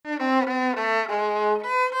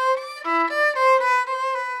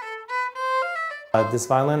This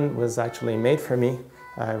violin was actually made for me.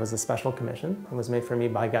 It was a special commission. It was made for me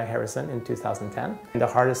by Guy Harrison in 2010. And the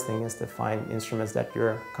hardest thing is to find instruments that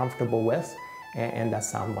you're comfortable with and that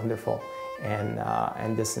sound wonderful.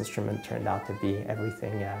 And this instrument turned out to be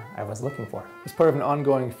everything I was looking for. As part of an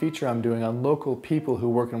ongoing feature I'm doing on local people who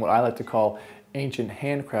work in what I like to call ancient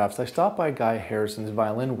handcrafts, I stopped by Guy Harrison's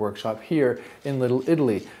violin workshop here in Little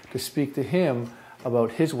Italy to speak to him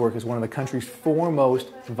about his work as one of the country's foremost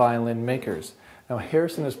violin makers. Now,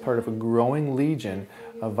 Harrison is part of a growing legion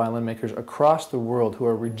of violin makers across the world who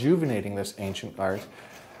are rejuvenating this ancient art,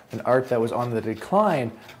 an art that was on the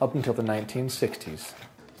decline up until the 1960s.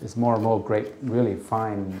 There's more and more great, really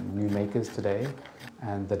fine new makers today,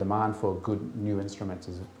 and the demand for good new instruments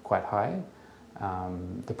is quite high.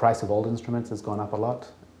 The price of old instruments has gone up a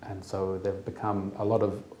lot, and so they've become, a lot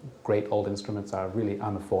of great old instruments are really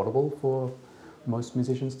unaffordable for most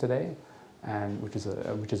musicians today, and which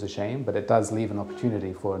is a shame, but it does leave an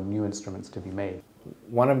opportunity for new instruments to be made.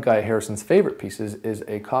 One of Guy Harrison's favorite pieces is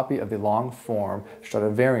a copy of the long-form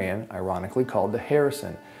Stradivarian, ironically called the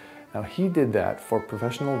Harrison. Now, he did that for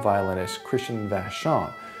professional violinist Christian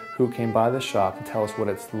Vachon, who came by the shop to tell us what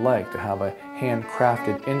it's like to have a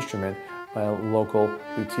handcrafted instrument by a local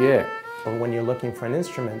luthier. So when you're looking for an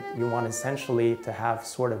instrument, you want essentially to have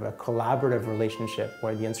sort of a collaborative relationship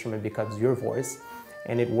where the instrument becomes your voice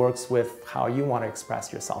and it works with how you want to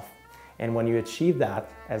express yourself. And when you achieve that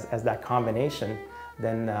as that combination,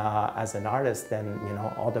 then as an artist, then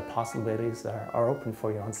all the possibilities are open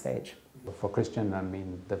for you on stage. For Christian, I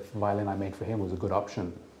mean, the violin I made for him was a good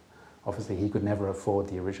option. Obviously, he could never afford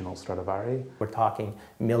the original Stradivari. We're talking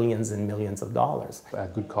millions and millions of dollars. A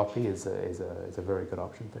good copy is a very good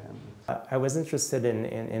option for him. I was interested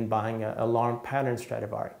in buying a long pattern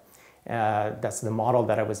Stradivari. That's the model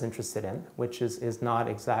that I was interested in, which is not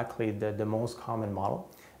exactly the most common model.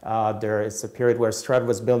 There is a period where Strad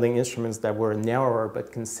was building instruments that were narrower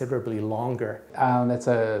but considerably longer. It's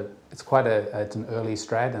an early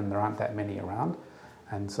Strad, and there aren't that many around,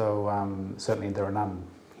 and so certainly there are none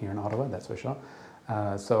here in Ottawa, that's for sure.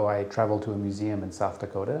 So I traveled to a museum in South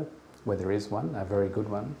Dakota where there is one, a very good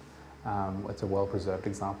one. It's a well-preserved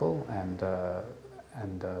example,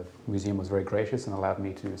 and the museum was very gracious and allowed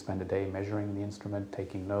me to spend a day measuring the instrument,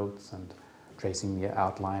 taking notes and tracing the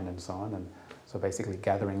outline and so on. And so basically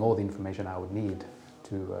gathering all the information I would need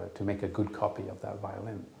to make a good copy of that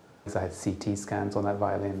violin. So I had CT scans on that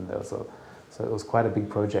violin, so it was quite a big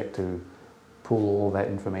project to pull all that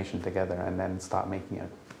information together and then start making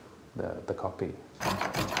the copy.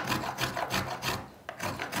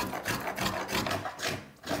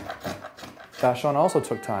 Vachon also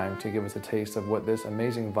took time to give us a taste of what this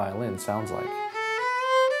amazing violin sounds like.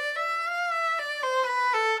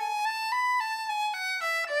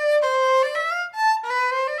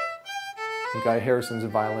 From Guy Harrison's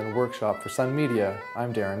Violin Workshop for Sun Media,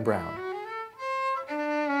 I'm Darren Brown.